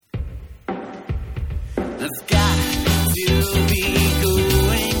I've got to be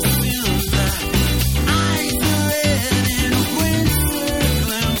going soon. Isolated in winter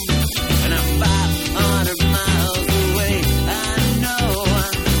gloom, and I'm 500 miles away. I know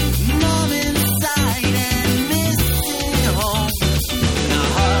I'm numb inside and missing home. My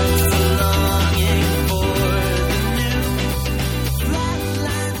heart's longing for the new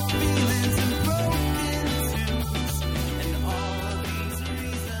flatline feelings and broken tunes and all these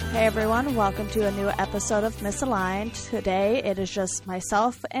reasons. Hey everyone, welcome to a new episode of Misaligned. Today it is just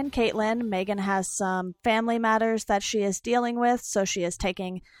myself and Caitlin. Megan has some family matters that she is dealing with, so she is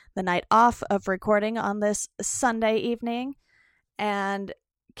taking the night off of recording on this Sunday evening. And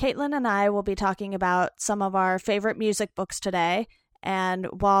Caitlin and I will be talking about some of our favorite music books today. And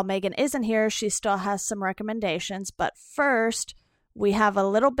while Megan isn't here, she still has some recommendations. But first, we have a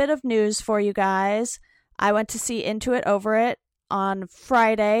little bit of news for you guys. I went to see Into It Over It on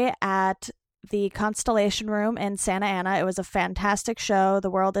Friday at the Constellation Room in Santa Ana. It was a fantastic show. The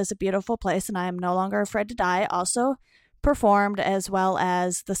World is a Beautiful Place and I Am No Longer Afraid to Die also performed, as well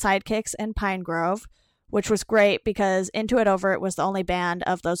as the Sidekicks and Pine Grove, which was great because Into It Over It was the only band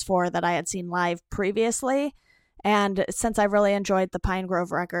of those four that I had seen live previously. And since I really enjoyed the Pine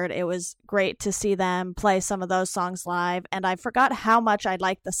Grove record, it was great to see them play some of those songs live. And I forgot how much I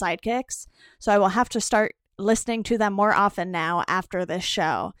liked the Sidekicks, so I will have to start listening to them more often now after this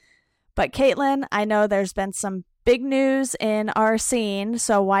show. But Caitlin, I know there's been some big news in our scene,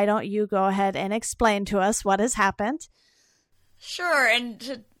 so why don't you go ahead and explain to us what has happened? Sure, and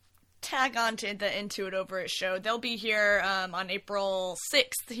to tag on to the Into It Over It show, they'll be here on April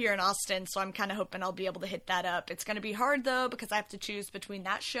 6th here in Austin, so I'm kind of hoping I'll be able to hit that up. It's going to be hard, though, because I have to choose between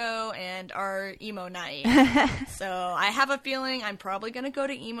that show and our emo night. So I have a feeling I'm probably going to go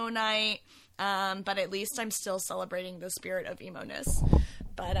to emo night, but at least I'm still celebrating the spirit of emo-ness.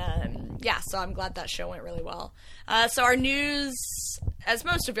 But yeah, so I'm glad that show went really well. So our news, as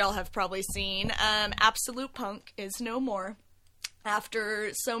most of y'all have probably seen, Absolute Punk is no more.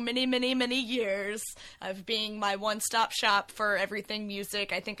 After so many, many, many years of being my one-stop shop for everything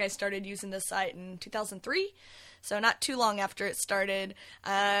music, I think I started using this site in 2003, so not too long after it started.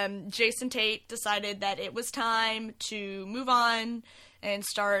 Jason Tate decided that it was time to move on and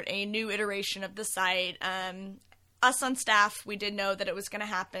start a new iteration of the site. Us on staff, we did know that it was going to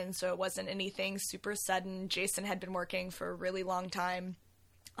happen, so it wasn't anything super sudden. Jason had been working for a really long time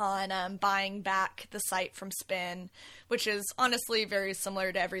on buying back the site from Spin, which is honestly very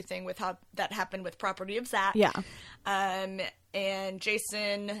similar to everything with how that happened with Property of Zack. Yeah. And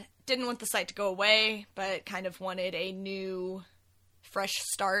Jason didn't want the site to go away, but kind of wanted a new, fresh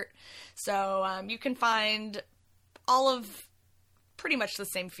start. So you can find all of pretty much the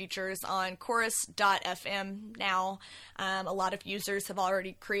same features on chorus.fm now. A lot of users have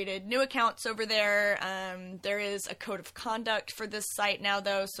already created new accounts over there. There is a code of conduct for this site now,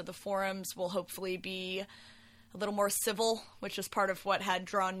 though, so the forums will hopefully be a little more civil, which is part of what had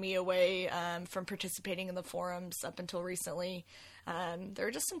drawn me away from participating in the forums up until recently. There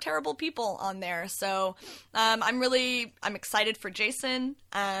are just some terrible people on there, so I'm excited for Jason.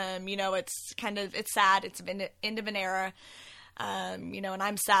 It's sad. It's been the end of an era. And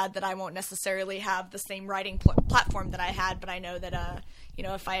I'm sad that I won't necessarily have the same writing platform that I had, but I know that,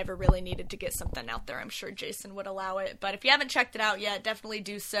 if I ever really needed to get something out there, I'm sure Jason would allow it. But if you haven't checked it out yet, definitely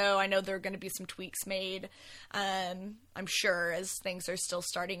do so. I know there are going to be some tweaks made, I'm sure, as things are still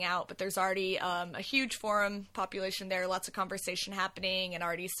starting out, but there's already a huge forum population there, lots of conversation happening, and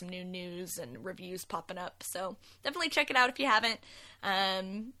already some new news and reviews popping up. So definitely check it out if you haven't.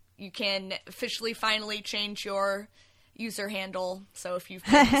 You can officially finally change your user handle, so if you've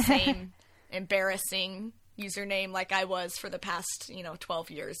been the same embarrassing username like I was for the past 12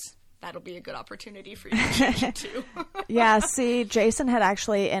 years, that'll be a good opportunity for you to change it too. Yeah, see, Jason had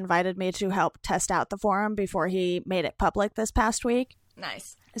actually invited me to help test out the forum before he made it public this past week.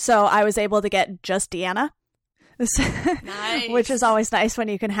 Nice. So I was able to get just Deanna. Nice. Which is always nice when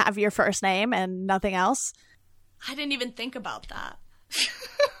you can have your first name and nothing else. I didn't even think about that.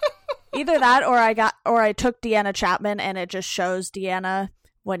 Either that or I took Deanna Chapman and it just shows Deanna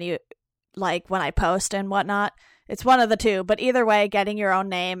when I post and whatnot. It's one of the two, but either way, getting your own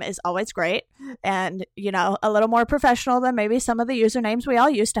name is always great. And, a little more professional than maybe some of the usernames we all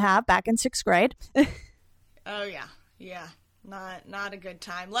used to have back in 6th grade. Oh yeah. Yeah. Not a good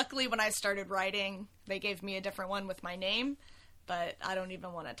time. Luckily, when I started writing, they gave me a different one with my name, but I don't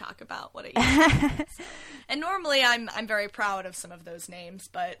even want to talk about what it used to be. And normally I'm very proud of some of those names,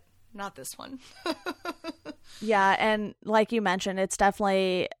 but not this one. Yeah, and like you mentioned, it's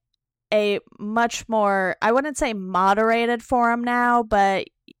definitely a much more, I wouldn't say moderated forum now, but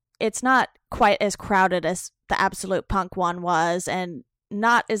it's not quite as crowded as the Absolute Punk one was, and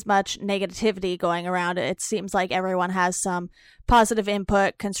not as much negativity going around it. It seems like everyone has some positive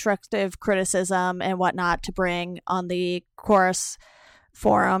input, constructive criticism, and whatnot to bring on the Chorus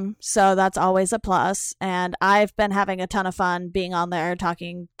forum. So that's always a plus. And I've been having a ton of fun being on there,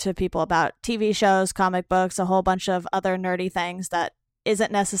 talking to people about TV shows, comic books, a whole bunch of other nerdy things that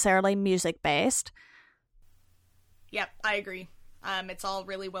isn't necessarily music based. Yep, I agree. It's all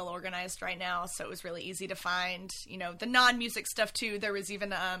really well organized right now, so it was really easy to find, the non-music stuff too. There was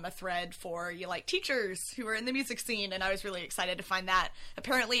even a thread for teachers who were in the music scene, and I was really excited to find that.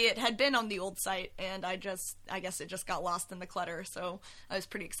 Apparently it had been on the old site, and I guess it just got lost in the clutter, so I was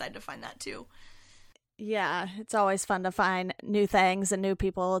pretty excited to find that too. Yeah, it's always fun to find new things and new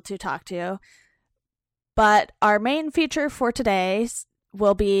people to talk to. But our main feature for today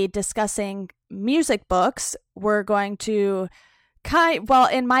will be discussing music books. We're going to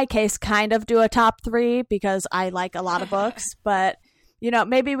in my case, kind of do a top 3 because I like a lot of books, but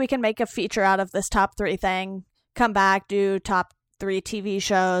maybe we can make a feature out of this top 3 thing, come back, do top 3 TV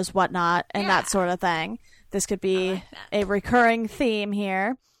shows, whatnot, and that sort of thing. This could be a recurring theme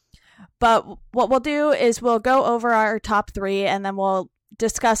here. But what we'll do is we'll go over our top 3 and then we'll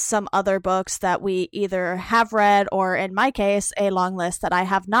discuss some other books that we either have read or, in my case, a long list that I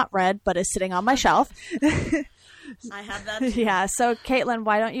have not read but is sitting on my shelf. I have that too. Yeah, so Caitlin,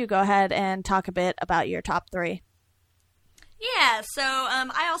 why don't you go ahead and talk a bit about your top 3? Yeah, so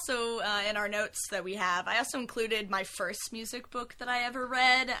I also, in our notes that we have, I also included my first music book that I ever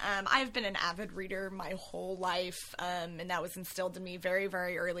read. I've been an avid reader my whole life, and that was instilled in me very,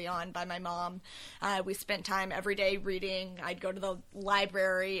 very early on by my mom. We spent time every day reading. I'd go to the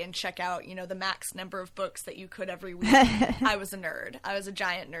library and check out, the max number of books that you could every week. I was a nerd. I was a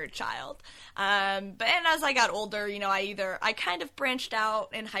giant nerd child. And as I got older, I kind of branched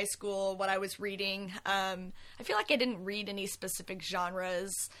out in high school what I was reading. I feel like I didn't read any specific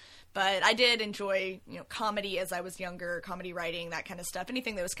genres, but I did enjoy, comedy as I was younger, comedy writing, that kind of stuff,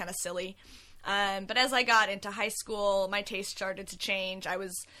 anything that was kind of silly. But as I got into high school, my taste started to change. I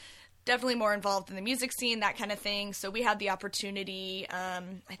was definitely more involved in the music scene, that kind of thing. So we had the opportunity,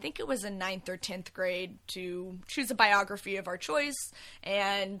 I think it was in 9th or 10th grade, to choose a biography of our choice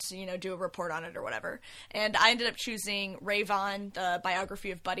and, do a report on it or whatever. And I ended up choosing Ray Vaughan, the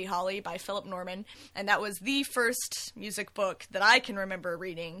biography of Buddy Holly by Philip Norman. And that was the first music book that I can remember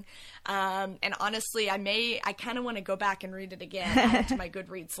reading. And honestly, I kind of want to go back and read it again, add it to my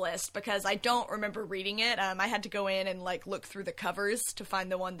Goodreads list, because I don't remember reading it. I had to go in and look through the covers to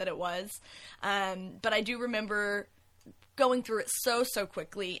find the one that it was. But I do remember going through it so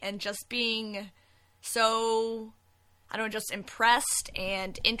quickly and just being so, just impressed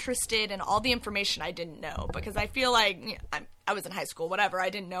and interested in all the information I didn't know, because I feel like I was in high school, whatever. I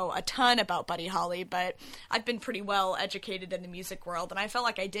didn't know a ton about Buddy Holly, but I've been pretty well educated in the music world, and I felt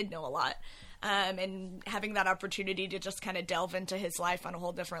like I did know a lot. And having that opportunity to just kind of delve into his life on a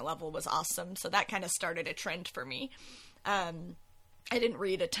whole different level was awesome. So that kind of started a trend for me. I didn't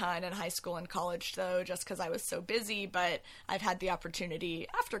read a ton in high school and college, though, just because I was so busy, but I've had the opportunity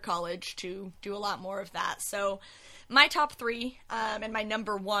after college to do a lot more of that. So my top 3, and my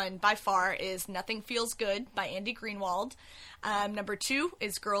number 1 by far, is Nothing Feels Good by Andy Greenwald. Number 2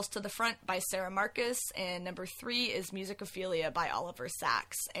 is Girls to the Front by Sarah Marcus. And number 3 is Musicophilia by Oliver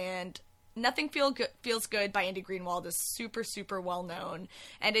Sacks. And Nothing Feels Good by Andy Greenwald is super, super well known.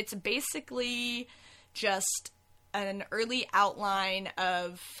 And it's basically just an early outline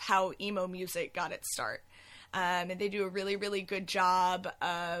of how emo music got its start. And they do a really, really good job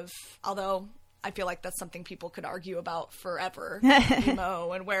of, although I feel like that's something people could argue about forever,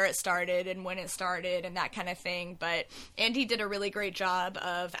 emo and where it started and when it started and that kind of thing. But Andy did a really great job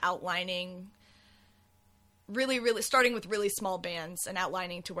of outlining, really starting with really small bands and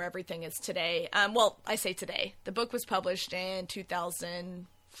outlining to where everything is today. Well, I say today. The book was published in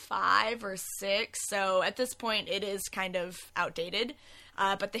 2005 or 6, so at this point it is kind of outdated,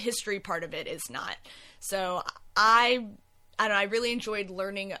 but the history part of it is not. So I really enjoyed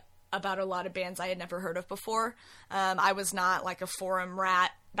learning about a lot of bands I had never heard of before. I was not like a forum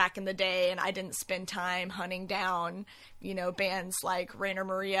rat back in the day, and I didn't spend time hunting down, bands like Rainer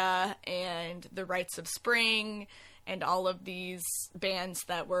Maria and The Rites of Spring and all of these bands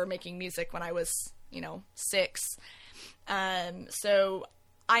that were making music when I was, 6. So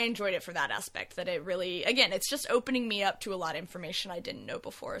I enjoyed it for that aspect, that it really, again, it's just opening me up to a lot of information I didn't know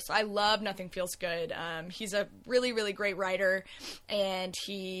before. So I love Nothing Feels Good. He's a really, really great writer, and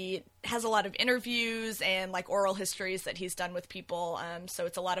he has a lot of interviews and like oral histories that he's done with people. So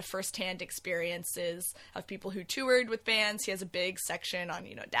it's a lot of firsthand experiences of people who toured with bands. He has a big section on,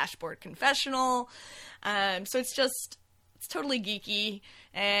 Dashboard Confessional. So it's totally geeky,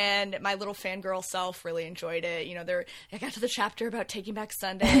 and my little fangirl self really enjoyed it. I got to the chapter about Taking Back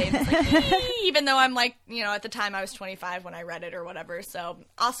Sunday, and it's like, even though I'm like, at the time I was 25 when I read it or whatever. So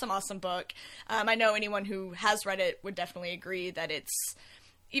awesome book. I know anyone who has read it would definitely agree that it's,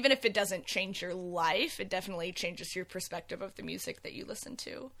 even if it doesn't change your life, it definitely changes your perspective of the music that you listen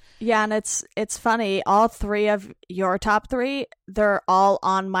to. Yeah, and it's funny. All three of your top three, they're all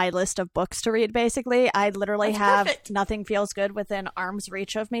on my list of books to read, basically. I literally That's have perfect. Nothing Feels Good within arm's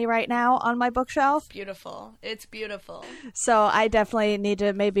reach of me right now on my bookshelf. Beautiful. It's beautiful. So I definitely need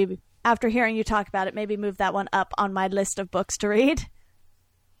to maybe, after hearing you talk about it, maybe move that one up on my list of books to read.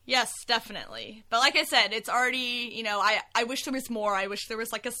 Yes, definitely. But like I said, it's already, I wish there was more. I wish there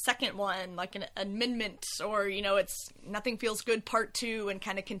was like a second one, like an amendment, or, it's Nothing Feels Good Part 2, and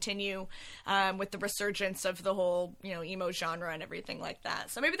kind of continue with the resurgence of the whole, emo genre and everything like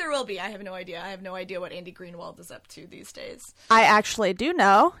that. So maybe there will be. I have no idea. I have no idea what Andy Greenwald is up to these days. I actually do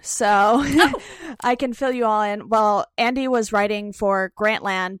know, so I can fill you all in. Well, Andy was writing for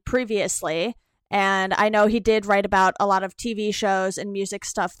Grantland previously, and I know he did write about a lot of TV shows and music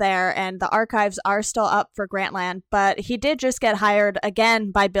stuff there, and the archives are still up for Grantland, but he did just get hired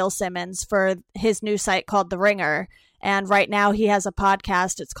again by Bill Simmons for his new site called The Ringer, and right now he has a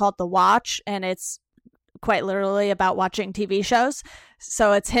podcast. It's called The Watch, and it's quite literally about watching TV shows.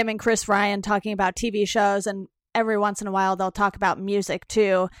 So it's him and Chris Ryan talking about TV shows, and every once in a while they'll talk about music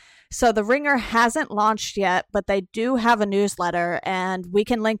too. So The Ringer hasn't launched yet, but they do have a newsletter, and we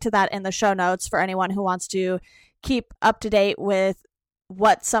can link to that in the show notes for anyone who wants to keep up to date with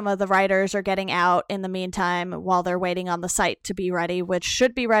what some of the writers are getting out in the meantime while they're waiting on the site to be ready, which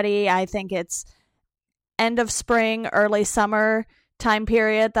should be ready. I think it's end of spring, early summer time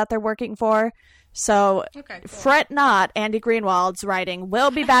period that they're working for. So Okay, cool. fret not, Andy Greenwald's writing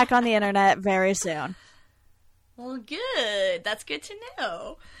will be back on the internet very soon. Well, good. That's good to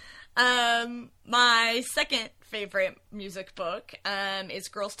know. My second favorite music book is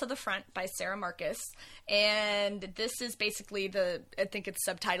Girls to the Front by Sarah Marcus, and this is basically I think its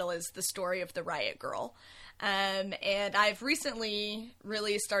subtitle is The Story of the Riot Girl. And I've recently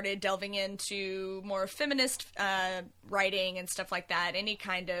really started delving into more feminist writing and stuff like that. Any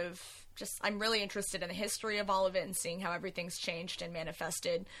kind of I'm really interested in the history of all of it and seeing how everything's changed and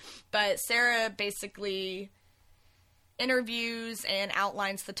manifested. But Sarah basically interviews and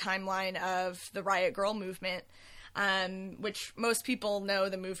outlines the timeline of the Riot Girl movement, which most people know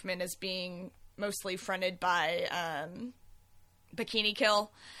the movement as being mostly fronted by Bikini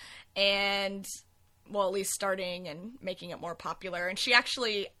Kill, and, well, at least starting and making it more popular. And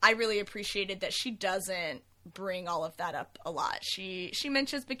I really appreciated that she doesn't bring all of that up a lot. She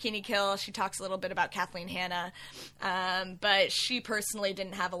mentions Bikini Kill, she talks a little bit about Kathleen Hanna, but she personally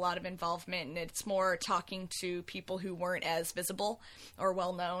didn't have a lot of involvement, and it's more talking to people who weren't as visible or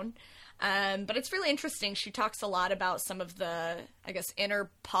well known. But it's really interesting. She talks a lot about some of the, I guess,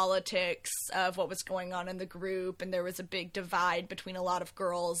 inner politics of what was going on in the group, and there was a big divide between a lot of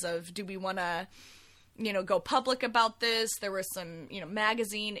girls of, do we want to go public about this? There were some,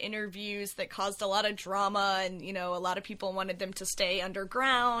 magazine interviews that caused a lot of drama, and, a lot of people wanted them to stay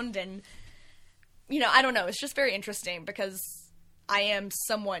underground, and, I don't know. It's just very interesting because I am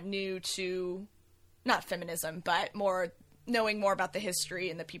somewhat new to, not feminism, but knowing more about the history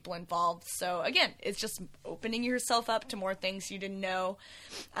and the people involved. So again, it's just opening yourself up to more things you didn't know.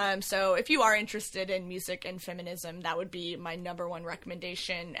 So if you are interested in music and feminism, that would be my number one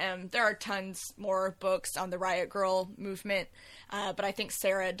recommendation. There are tons more books on the Riot Girl movement, but I think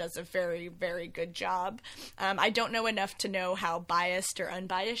Sarah does a very, very good job. I don't know enough to know how biased or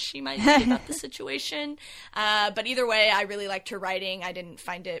unbiased she might be about the situation, but either way, I really liked her writing. I didn't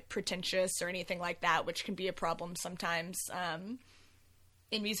find it pretentious or anything like that, which can be a problem sometimes.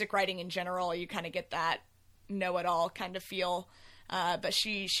 In music writing in general, you kind of get that know-it-all kind of feel, but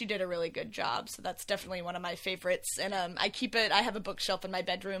she did a really good job, so that's definitely one of my favorites. And I have a bookshelf in my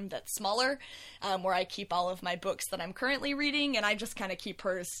bedroom that's smaller, where I keep all of my books that I'm currently reading, and I just kind of keep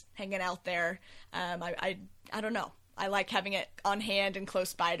hers hanging out there. I don't know, I like having it on hand and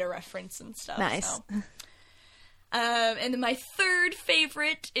close by to reference and stuff. Nice. So. And then my third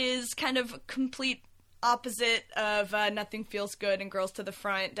favorite is kind of complete opposite of Nothing Feels Good and Girls to the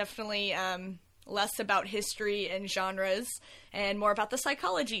Front. Definitely less about history and genres and more about the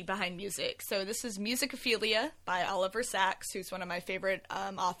psychology behind music. So this is Musicophilia by Oliver Sacks, who's one of my favorite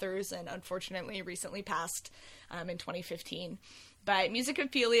authors and unfortunately recently passed in 2015. But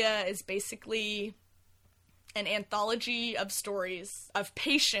Musicophilia is basically an anthology of stories of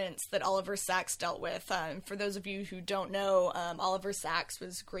patients that Oliver Sacks dealt with. For those of you who don't know, Oliver Sacks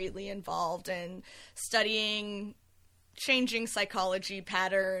was greatly involved in studying changing psychology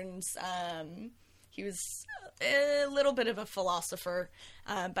patterns. He was a little bit of a philosopher,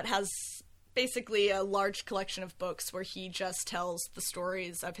 but has basically a large collection of books where he just tells the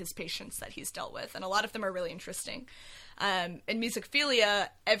stories of his patients that he's dealt with, and a lot of them are really interesting. In Musicophilia,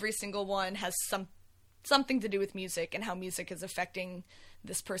 every single one has something to do with music and how music is affecting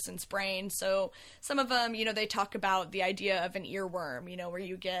this person's brain. So some of them, they talk about the idea of an earworm, where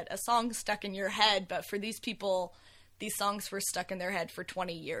you get a song stuck in your head, but for these people, these songs were stuck in their head for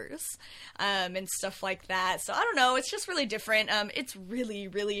 20 years, and stuff like that. So I don't know, it's just really different. It's really,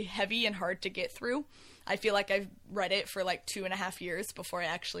 really heavy and hard to get through. I feel like I've read it for like 2.5 years before I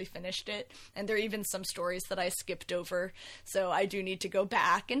actually finished it, and there are even some stories that I skipped over, so I do need to go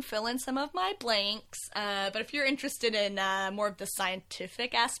back and fill in some of my blanks. But if you're interested in more of the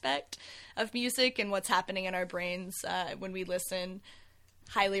scientific aspect of music and what's happening in our brains when we listen,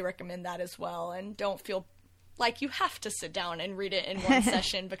 highly recommend that as well, and don't feel like you have to sit down and read it in one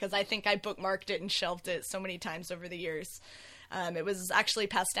session, because I think I bookmarked it and shelved it so many times over the years. It was actually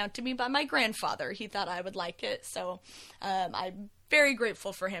passed down to me by my grandfather. He thought I would like it, so I'm very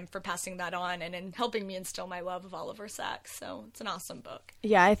grateful for him for passing that on and in helping me instill my love of Oliver Sacks. So it's an awesome book.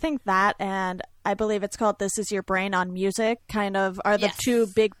 Yeah, I think that, and I believe it's called This Is Your Brain on Music, kind of are the two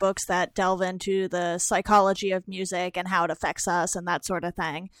big books that delve into the psychology of music and how it affects us and that sort of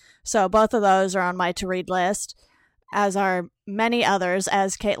thing. So both of those are on my to-read list, as are many others,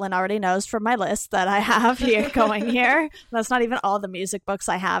 as Caitlin already knows from my list that I have here going here. That's not even all the music books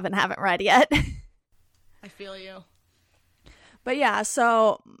I have and haven't read yet. I feel you. But yeah,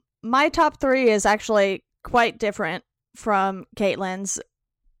 so my top 3 is actually quite different from Caitlin's.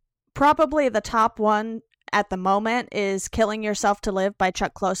 Probably the top one at the moment is Killing Yourself to Live by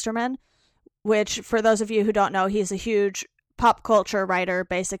Chuck Klosterman, which, for those of you who don't know, he's a huge pop culture writer,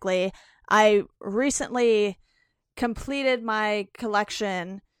 basically. I recently completed my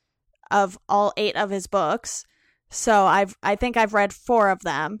collection of all 8 of his books, so I think I've read 4 of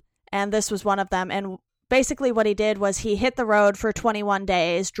them, and this was one of them. And basically what he did was he hit the road for 21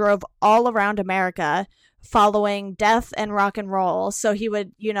 days, drove all around America following death and rock and roll. So he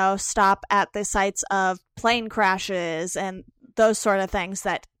would, stop at the sites of plane crashes and those sort of things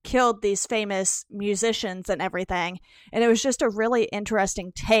that killed these famous musicians and everything. And it was just a really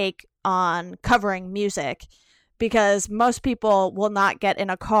interesting take on covering music, because most people will not get in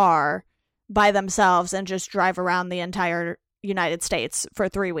a car by themselves and just drive around the entire United States for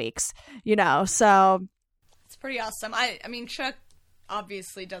 3 weeks, so it's pretty awesome. I mean, Chuck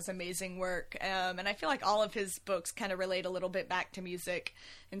obviously does amazing work, and I feel like all of his books kind of relate a little bit back to music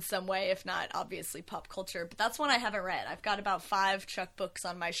in some way, if not obviously pop culture. But that's one I haven't read. I've got about 5 Chuck books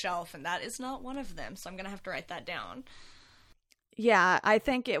on my shelf, and that is not one of them, so I'm going to have to write that down. Yeah, I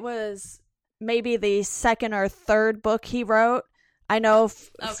think it was maybe the 2nd or 3rd book he wrote. I know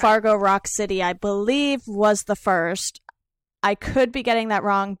Fargo Rock City, I believe, was the first. I could be getting that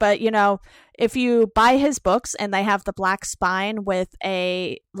wrong, but if you buy his books and they have the black spine with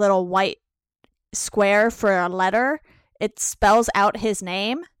a little white square for a letter, it spells out his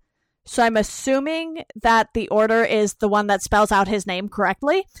name. So I'm assuming that the order is the one that spells out his name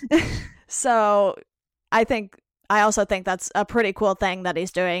correctly. So I also think that's a pretty cool thing that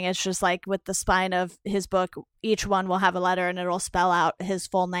he's doing. It's just like with the spine of his book, each one will have a letter and it'll spell out his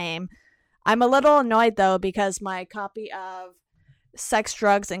full name. I'm a little annoyed, though, because my copy of Sex,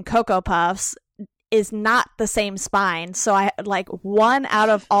 Drugs, and Cocoa Puffs is not the same spine. So I 1 out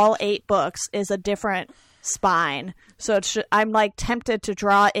of all 8 books is a different spine. So I'm tempted to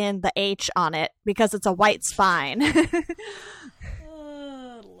draw in the H on it because it's a white spine.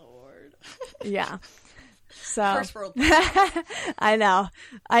 Oh, Lord. Yeah. So First world. I know.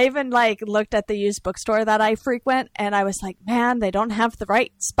 I even looked at the used bookstore that I frequent, and I was like, man, they don't have the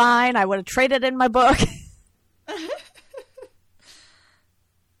right spine. I would have traded in my book.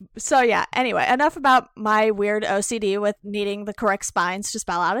 So yeah, anyway, enough about my weird OCD with needing the correct spines to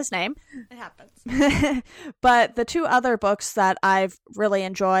spell out his name. It happens. But the 2 other books that I've really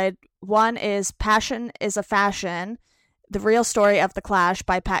enjoyed, one is Passion is a Fashion, The Real Story of The Clash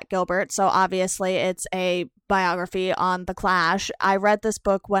by Pat Gilbert. So obviously it's a biography on The Clash. I read this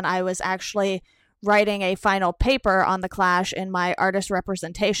book when I was actually writing a final paper on The Clash in my artist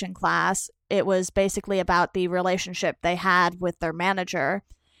representation class. it was basically about the relationship they had with their manager.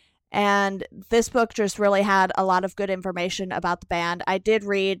 And this book just really had a lot of good information about the band. I did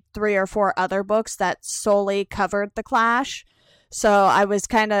read 3 or 4 other books that solely covered The Clash. So I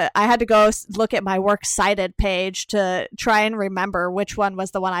had to go look at my works cited page to try and remember which one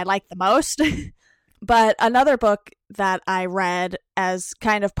was the one I liked the most. But another book that I read as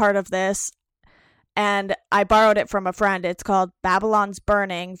kind of part of this, and I borrowed it from a friend, it's called Babylon's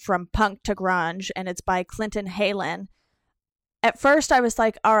Burning: From Punk to Grunge, and it's by Clinton Halen. At first, I was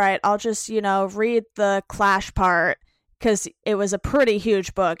like, all right, I'll just, read the Clash part, because it was a pretty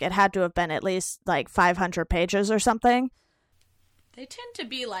huge book. It had to have been at least like 500 pages or something. They tend to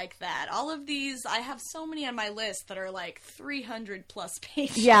be like that. All of these, I have so many on my list that are like 300 plus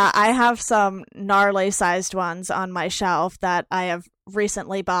pages. Yeah, I have some gnarly sized ones on my shelf that I have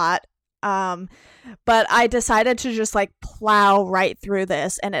recently bought. But I decided to just like plow right through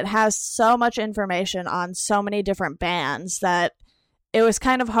this, and it has so much information on so many different bands that it was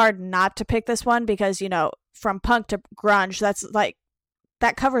kind of hard not to pick this one because, from punk to grunge,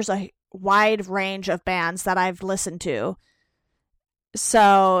 that covers a wide range of bands that I've listened to.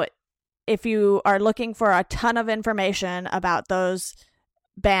 So if you are looking for a ton of information about those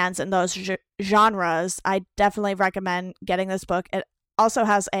bands and those genres, I definitely recommend getting this book. It also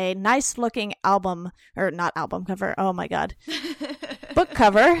has a nice looking not album cover. Oh my God. Book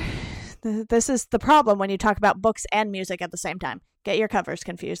cover. This is the problem when you talk about books and music at the same time. Get your covers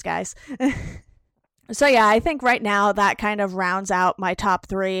confused, guys. So yeah, I think right now that kind of rounds out my top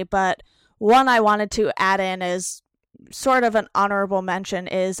 3, but one I wanted to add in is sort of an honorable mention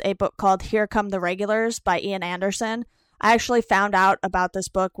is a book called Here Come the Regulars by Ian Anderson. I actually found out about this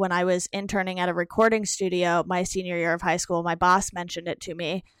book when I was interning at a recording studio my senior year of high school. My boss mentioned it to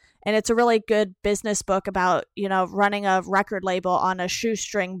me, and it's a really good business book about, running a record label on a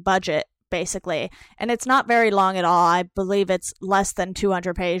shoestring budget, basically. And it's not very long at all. I believe it's less than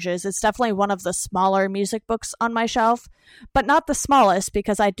 200 pages. It's definitely one of the smaller music books on my shelf, but not the smallest,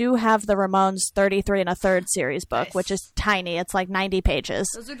 because I do have the Ramones 33 1/3 series book, Nice. which is tiny. It's like 90 pages.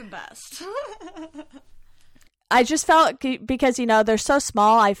 Those are the best. I just felt, because, they're so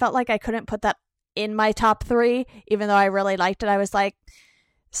small, I felt like I couldn't put that in my top 3, even though I really liked it. I was like,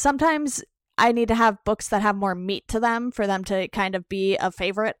 sometimes I need to have books that have more meat to them for them to kind of be a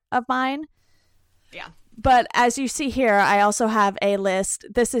favorite of mine. Yeah. But as you see here, I also have a list.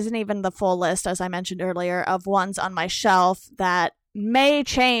 This isn't even the full list, as I mentioned earlier, of ones on my shelf that may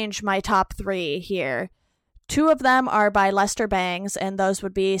change my top 3 here. 2 of them are by Lester Bangs, and those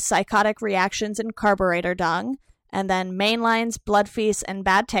would be Psychotic Reactions and Carburetor Dung, and then Mainline's Blood Feast and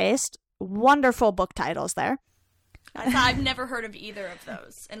Bad Taste. Wonderful book titles there. I've never heard of either of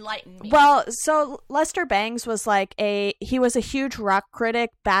those. Enlighten me. Well, so Lester Bangs was he was a huge rock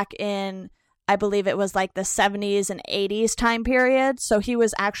critic back in, I believe it was like the 70s and 80s time period. So he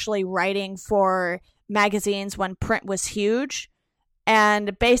was actually writing for magazines when print was huge.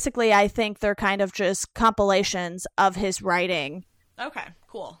 And basically, I think they're kind of just compilations of his writing. Okay,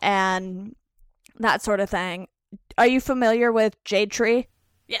 cool. And that sort of thing. Are you familiar with Jade Tree?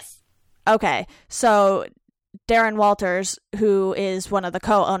 Yes. Okay, so Darren Walters, who is one of the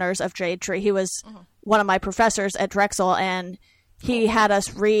co-owners of Jade Tree, he was one of my professors at Drexel, and he had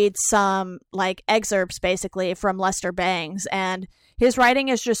us read some excerpts basically from Lester Bangs, and his writing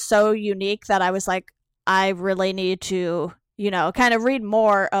is just so unique that I was like, I really need to, kind of read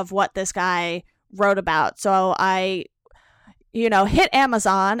more of what this guy wrote about. So I, hit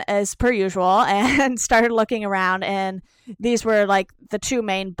Amazon as per usual and started looking around, and these were the 2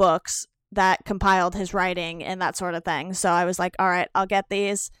 main books that compiled his writing and that sort of thing. So I was like, all right, I'll get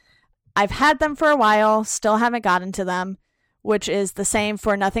these. I've had them for a while, still haven't gotten to them, which is the same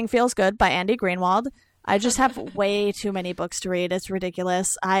for Nothing Feels Good by Andy Greenwald. I just have way too many books to read. It's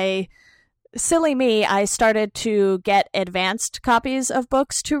ridiculous. Silly me, I started to get advanced copies of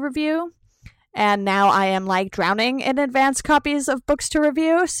books to review, and now I am drowning in advanced copies of books to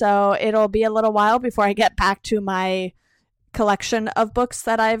review, so it'll be a little while before I get back to my collection of books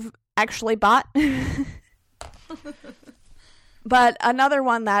that I've actually bought. But another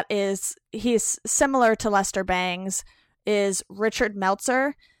one that he's similar to Lester Bangs is Richard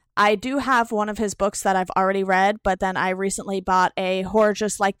Meltzer. I do have one of his books that I've already read, but then I recently bought A Horror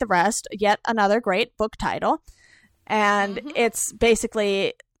Just Like the Rest, yet another great book title. And it's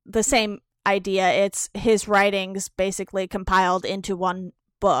basically the same idea. It's his writings basically compiled into one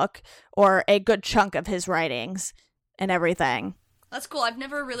book, or a good chunk of his writings and everything. That's cool. I've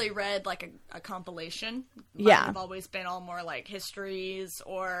never really read a compilation. Mine Yeah. have always been all more histories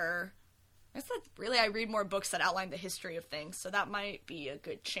or guess that really I read more books that outline the history of things, so that might be a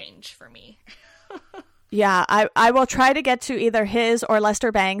good change for me. Yeah, I will try to get to either his or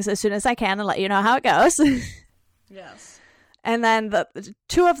Lester Bangs as soon as I can and let you know how it goes. Yes. And then the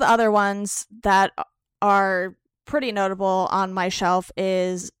two of the other ones that are pretty notable on my shelf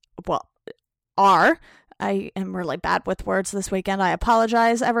I am really bad with words this weekend. I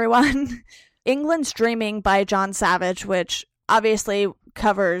apologize, everyone. England's Dreaming by John Savage, which obviously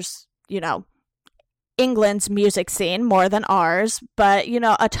covers, England's music scene more than ours. But,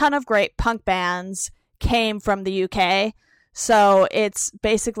 a ton of great punk bands came from the UK. So it's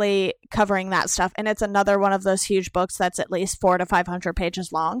basically covering that stuff. And it's another one of those huge books that's at least 400 to 500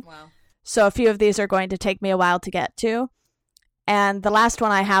 pages long. Wow. So a few of these are going to take me a while to get to. And the last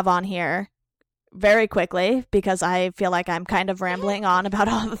one I have on here, very quickly, because I feel like I'm kind of rambling on about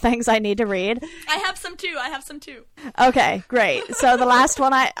all the things I need to read. I have some too. Okay, great. So the last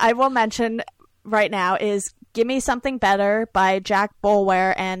one I will mention right now is Gimme Something Better by Jack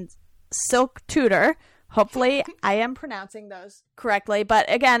Boulware and Silk Tudor. Hopefully I am pronouncing those correctly.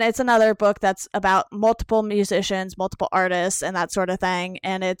 But again, it's another book that's about multiple musicians, multiple artists, and that sort of thing.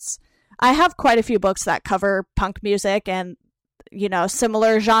 And I have quite a few books that cover punk music and,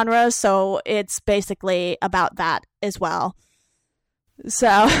 similar genres. So it's basically about that as well. So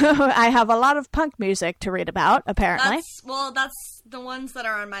I have a lot of punk music to read about, apparently. That's the ones that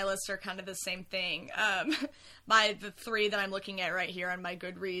are on my list are kind of the same thing. By the three that I'm looking at right here on my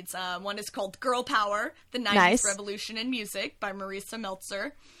Goodreads. One is called Girl Power, The 90s Revolution in Music by Marisa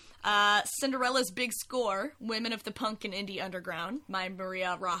Meltzer. Cinderella's Big Score, Women of the Punk and Indie Underground by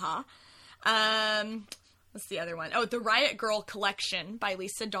Maria Raha. What's the other one? Oh, The Riot Girl Collection by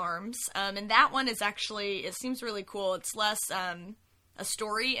Lisa Darms. And that one is actually, it seems really cool. It's less a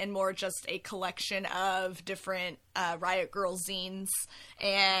story and more just a collection of different Riot Girl zines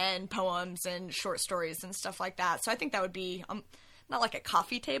and poems and short stories and stuff like that. So I think that would be not like a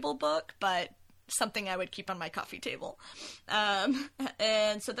coffee table book, but something I would keep on my coffee table.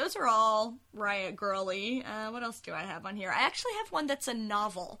 And so those are all Riot Girly. What else do I have on here? I actually have one that's a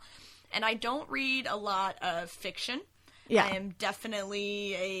novel, and I don't read a lot of fiction. Yeah. I am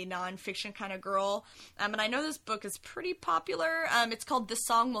definitely a nonfiction kind of girl. And I know this book is pretty popular. It's called This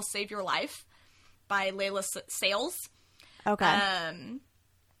Song Will Save Your Life by Layla Sales. Okay. I'm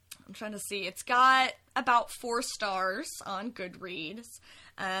trying to see. It's got about 4 stars on Goodreads.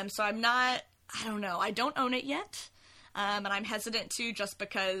 So I don't know. I don't own it yet. And I'm hesitant to just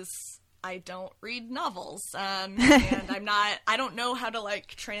because I don't read novels. And I don't know how to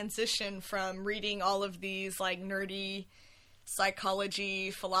transition from reading all of these nerdy psychology,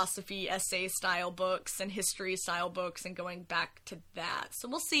 philosophy, essay style books and history style books and going back to that. So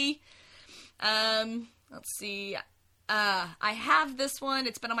we'll see. Let's see. I have this one.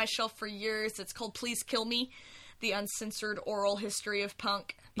 It's been on my shelf for years. It's called Please Kill Me, The Uncensored Oral History of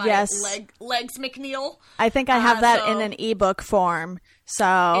Punk by Legs McNeil. I think I have that in an ebook form.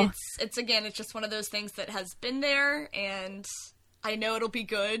 So it's just one of those things that has been there, and I know it'll be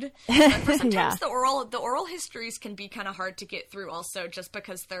good. But for sometimes the oral histories can be kind of hard to get through also, just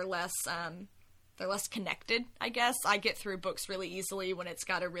because they're less connected, I guess. I get through books really easily when it's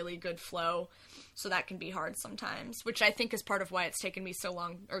got a really good flow, so that can be hard sometimes, which I think is part of why it's took me so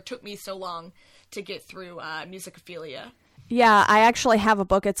long to get through Musicophilia. Yeah, I actually have a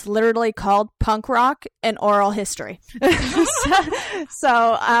book. It's literally called Punk Rock and Oral History. I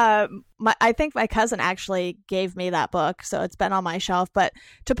think my cousin actually gave me that book, so it's been on my shelf. But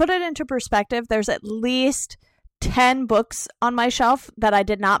to put it into perspective, there's at least 10 books on my shelf that I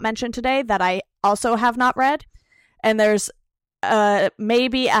did not mention today that I also have not read. And there's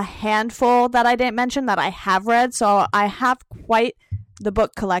maybe a handful that I didn't mention that I have read. So I have quite the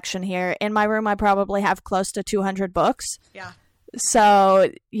book collection here. In my room, I probably have close to 200 books. Yeah.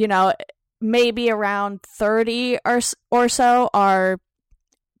 So, maybe around 30 or so are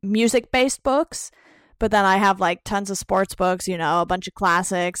music-based books. But then I have tons of sports books, a bunch of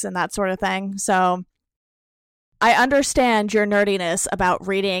classics and that sort of thing. So I understand your nerdiness about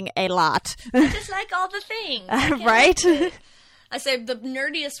reading a lot. I just like all the things. Right? I say the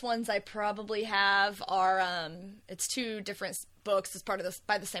nerdiest ones I probably have are, it's 2 different books. It's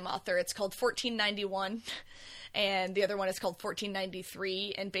by the same author. It's called 1491, and the other one is called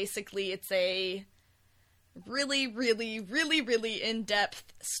 1493. And basically, it's a really, really, really, really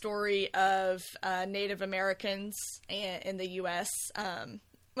in-depth story of Native Americans in the U.S.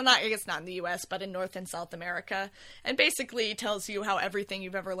 Well, I guess not in the U.S., but in North and South America, and basically tells you how everything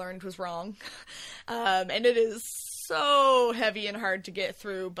you've ever learned was wrong. And it is so heavy and hard to get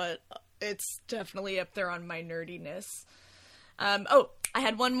through, but it's definitely up there on my nerdiness. I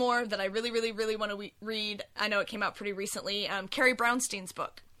had one more that I really, really, really want to read. I know it came out pretty recently. Carrie Brownstein's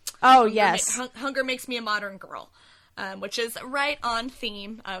book. Oh, yes. Hunger Makes Me a Modern Girl, which is right on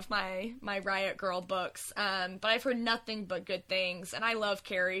theme of my Riot Girl books. But I've heard nothing but good things, and I love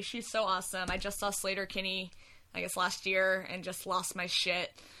Carrie. She's so awesome. I just saw Sleater-Kinney, I guess, last year, and just lost my shit.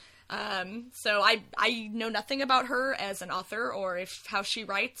 So I know nothing about her as an author or how she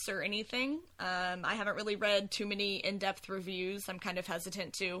writes or anything. I haven't really read too many in-depth reviews. I'm kind of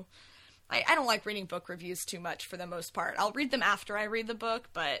hesitant to. I don't like reading book reviews too much for the most part. I'll read them after I read the book,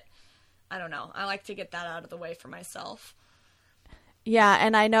 but I don't know. I like to get that out of the way for myself. Yeah,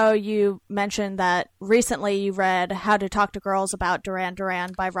 and I know you mentioned that recently you read How to Talk to Girls About Duran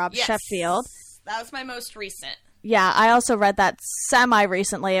Duran by Rob Sheffield. That was my most recent. Yeah, I also read that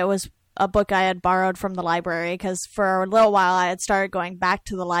semi-recently. It was a book I had borrowed from the library because for a little while I had started going back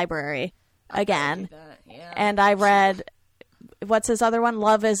to the library again. Yeah. And I read, what's his other one?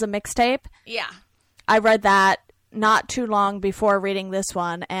 Love is a Mixtape. Yeah. I read that not too long before reading this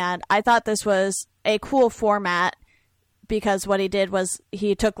one, and I thought this was a cool format because what he did was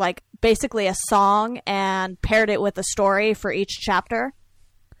he took like basically a song and paired it with a story for each chapter.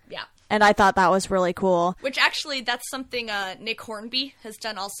 Yeah. And I thought that was really cool. Which actually, that's something Nick Hornby has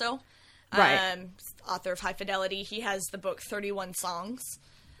done also. Right. Author of High Fidelity. He has the book 31 Songs.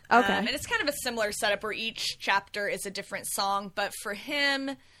 Okay. And it's kind of a similar setup where each chapter is a different song. But for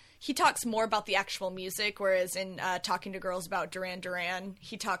him, he talks more about the actual music, whereas in Talking to Girls About Duran Duran,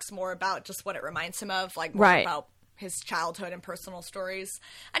 he talks more about just what it reminds him of, like more about his childhood and personal stories.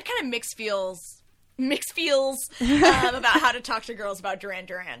 I'd kind of mixed feels about How to Talk to Girls About Duran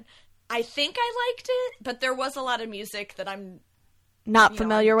Duran. I think I liked it, but there was a lot of music that I'm not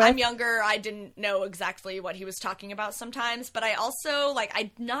familiar with. I'm younger. I didn't know exactly what he was talking about sometimes, but I also, like,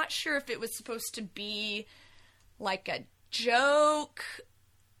 I'm not sure if it was supposed to be like a joke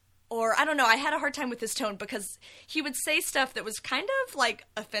or I don't know. I had a hard time with his tone because he would say stuff that was kind of like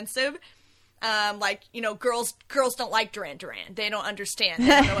offensive. Like, you know, girls don't like Duran Duran. They don't understand. They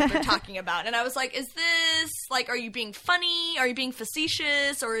don't know what they're talking about. And I was like, is this, like, are you being funny? Are you being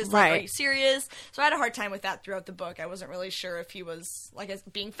facetious? Or is, like, are you serious? So I had a hard time with that throughout the book. I wasn't really sure if he was, like,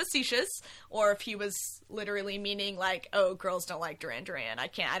 being facetious or if he was literally meaning, like, oh, girls don't like Duran Duran.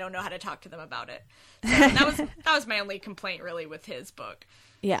 I don't know how to talk to them about it. So that was my only complaint, really, with his book.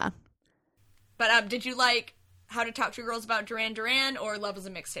 Yeah. But did you like How to Talk to Girls About Duran Duran or Love is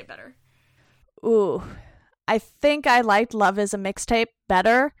a Mixtape better? Ooh, I think I liked Love is a Mixtape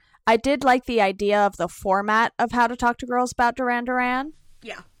better. I did like the idea of the format of How to Talk to Girls About Duran Duran.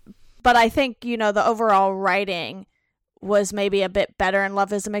 Yeah. But I think, you know, the overall writing was maybe a bit better in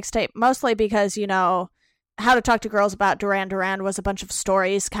Love is a Mixtape, mostly because, you know, How to Talk to Girls About Duran Duran was a bunch of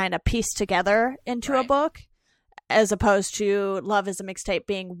stories kind of pieced together into a book, as opposed to Love is a Mixtape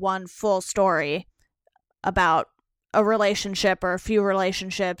being one full story about a relationship or a few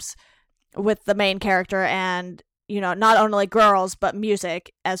relationships with the main character and, you know, not only girls, but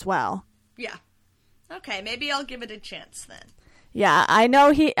music as well. Yeah. Okay, maybe I'll give it a chance then. Yeah,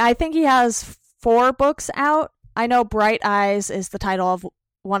 I think he has 4 books out. I know Bright Eyes is the title of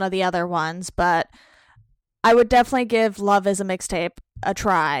one of the other ones, but I would definitely give Love is a Mixtape a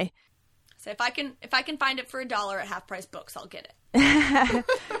try. So if I can find it for $1 at Half Price Books, I'll get it.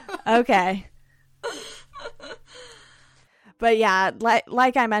 Okay. But yeah,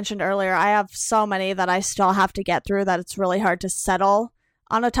 like I mentioned earlier, I have so many that I still have to get through that it's really hard to settle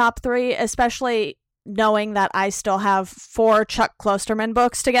on a top 3, especially knowing that I still have 4 Chuck Klosterman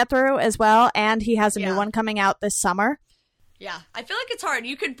books to get through as well, and he has a new one coming out this summer. Yeah, I feel like it's hard.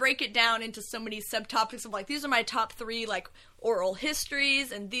 You could break it down into so many subtopics of, like, these are my top 3, like, oral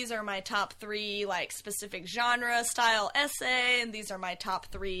histories, and these are my top 3, like, specific genre style essay, and these are my top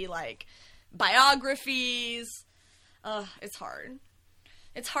 3, like, biographies. It's hard.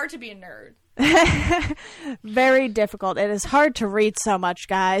 It's hard to be a nerd. Very difficult. It is hard to read so much,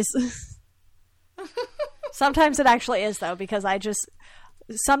 guys. Sometimes it actually is, though, because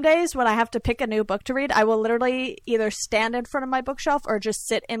some days when I have to pick a new book to read, I will literally either stand in front of my bookshelf or just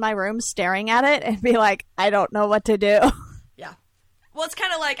sit in my room staring at it and be like, I don't know what to do. Yeah. Well, it's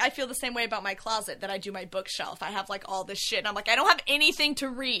kind of like I feel the same way about my closet that I do my bookshelf. I have, like, all this shit, and I'm like, I don't have anything to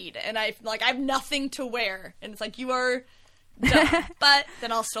read, and I have nothing to wear. And it's like, you are dumb. But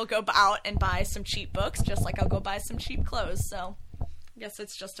then I'll still go out and buy some cheap books, just like I'll go buy some cheap clothes. So I guess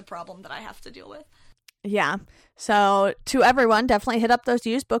it's just a problem that I have to deal with. Yeah. So to everyone, definitely hit up those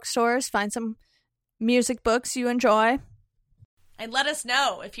used bookstores, find some music books you enjoy. And let us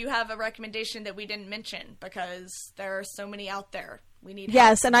know if you have a recommendation that we didn't mention, because there are so many out there. We need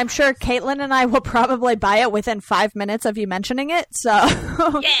Yes, help and I'm sure sometimes. Caitlin and I will probably buy it within 5 minutes of you mentioning it. So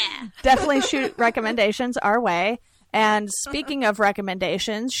Yeah. definitely shoot recommendations our way. And speaking of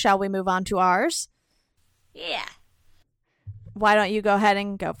recommendations, shall we move on to ours? Yeah. Why don't you go ahead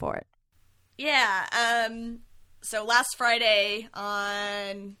and go for it? Yeah. So last Friday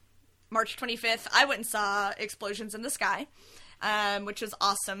on March 25th, I went and saw Explosions in the Sky, which was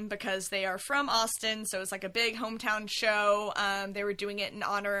awesome because they are from Austin, so it was like a big hometown show. They were doing it in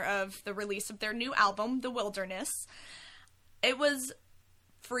honor of the release of their new album, The Wilderness. It was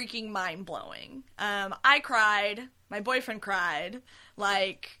freaking mind-blowing. I cried. My boyfriend cried.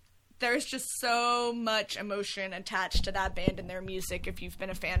 Like, there's just so much emotion attached to that band and their music if you've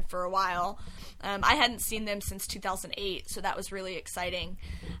been a fan for a while. I hadn't seen them since 2008, so that was really exciting.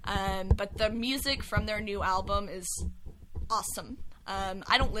 But the music from their new album is awesome.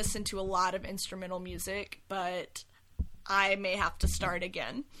 I don't listen to a lot of instrumental music, but I may have to start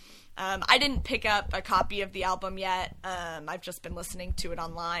again. I didn't pick up a copy of the album yet. I've just been listening to it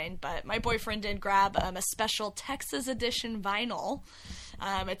online, but my boyfriend did grab a special Texas edition vinyl.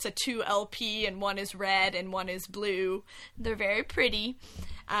 It's a 2 LP, and one is red and one is blue. They're very pretty.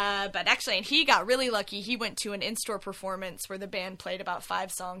 But actually, and he got really lucky. He went to an in-store performance where the band played about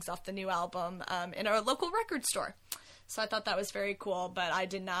 5 songs off the new album in a local record store. So I thought that was very cool, but I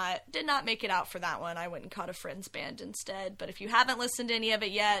did not make it out for that one. I went and caught a friend's band instead. But if you haven't listened to any of it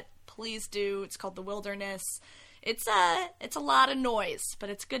yet, please do. It's called The Wilderness. It's a lot of noise, but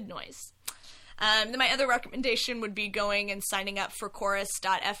it's good noise. Then my other recommendation would be going and signing up for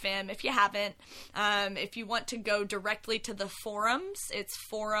chorus.fm if you haven't. If you want to go directly to the forums, it's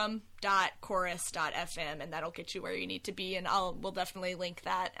forum.chorus.fm, and that'll get you where you need to be, and we'll definitely link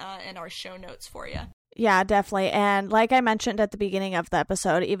that in our show notes for you. Yeah, definitely. And like I mentioned at the beginning of the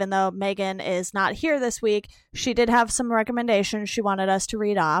episode, even though Megan is not here this week, she did have some recommendations she wanted us to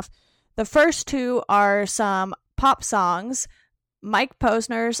read off. The first 2 are some pop songs. Mike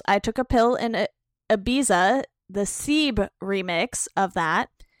Posner's I Took a Pill in Ibiza, the Sieb remix of that.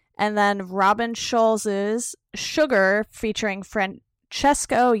 And then Robin Schulz's Sugar featuring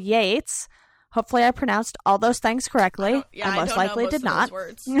Francesco Yates. Hopefully I pronounced all those things correctly. I most likely did not.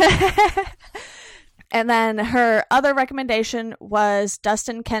 Words. And then her other recommendation was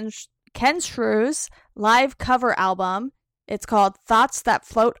Dustin Kensrue's live cover album. It's called Thoughts That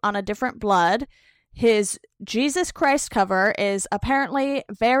Float on a Different Blood. His Jesus Christ cover is apparently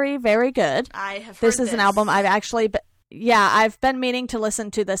very, very good. I have heard this is an album I've actually... I've been meaning to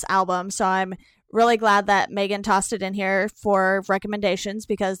listen to this album, so I'm really glad that Megan tossed it in here for recommendations,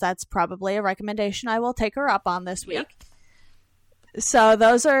 because that's probably a recommendation I will take her up on this week. Yep. So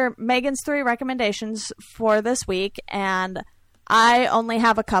those are Megan's 3 recommendations for this week, and I only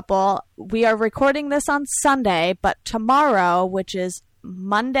have a couple. We are recording this on Sunday, but tomorrow, which is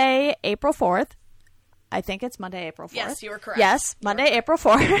Monday, April 4th, I think it's Monday, April 4th. Yes, you were correct. Yes, Monday, April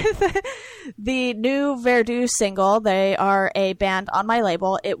 4th. The new Verdu single, they are a band on my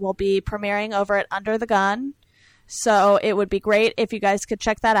label. It will be premiering over at Under the Gun. So it would be great if you guys could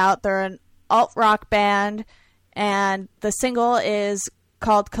check that out. They're an alt-rock band, and the single is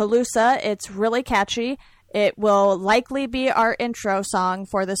called Calusa. It's really catchy. It will likely be our intro song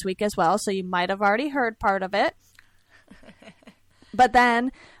for this week as well, so you might have already heard part of it. But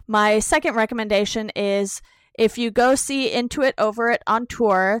then my second recommendation is, if you go see Into It Over It on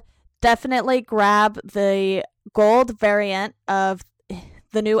tour, definitely grab the gold variant of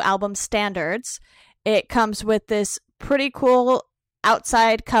the new album Standards. It comes with this pretty cool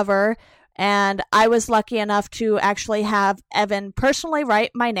outside cover, and I was lucky enough to actually have Evan personally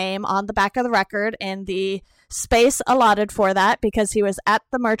write my name on the back of the record in the space allotted for that, because he was at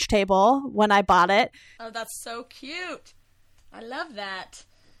the merch table when I bought it. Oh, that's so cute. I love that.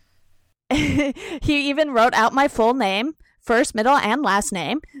 He even wrote out my full name, first, middle, and last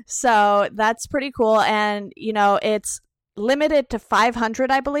name. So that's pretty cool. And, you know, it's limited to 500,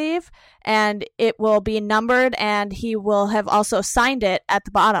 I believe, and it will be numbered, and he will have also signed it at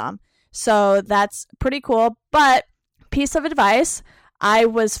the bottom. So that's pretty cool. But piece of advice, I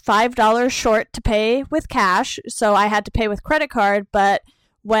was $5 short to pay with cash, so I had to pay with credit card. But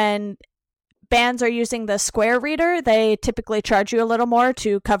when bands are using the Square Reader, they typically charge you a little more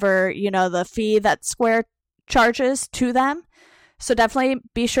to cover, you know, the fee that Square charges to them. So definitely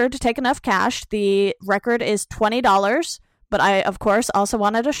be sure to take enough cash. The record is $20, but I, of course, also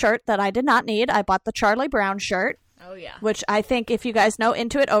wanted a shirt that I did not need. I bought the Charlie Brown shirt. Oh, yeah. Which I think if you guys know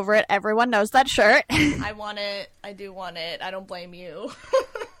Into It Over It, everyone knows that shirt. I want it. I do want it. I don't blame you.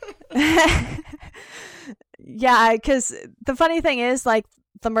 Yeah, because the funny thing is, like,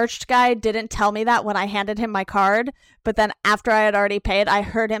 the merch guy didn't tell me that when I handed him my card, but then after I had already paid, I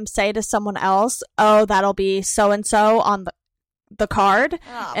heard him say to someone else, "Oh, that'll be so-and-so on the card."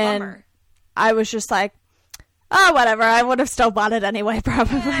 Oh, and bummer. I was just like, oh, whatever. I would have still bought it anyway,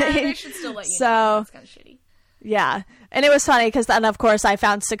 probably. Yeah, they should still let you So- know. That's kind of shitty. Yeah. And it was funny because then, of course, I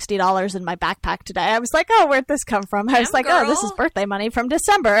found $60 in my backpack today. I was like, oh, where'd this come from? I was Damn, like, oh, this is girl. birthday money from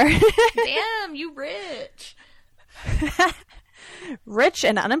December. Damn, you rich. Rich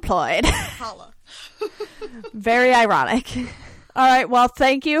and unemployed. Holla. Very ironic. All right. Well,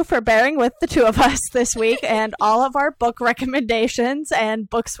 thank you for bearing with the two of us this week and all of our book recommendations and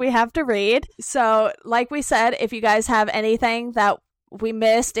books we have to read. So, like we said, if you guys have anything that we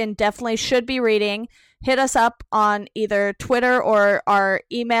missed and definitely should be reading, hit us up on either Twitter or our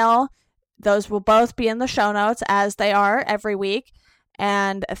email. Those will both be in the show notes as they are every week.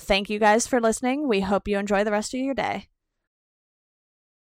 And thank you guys for listening. We hope you enjoy the rest of your day.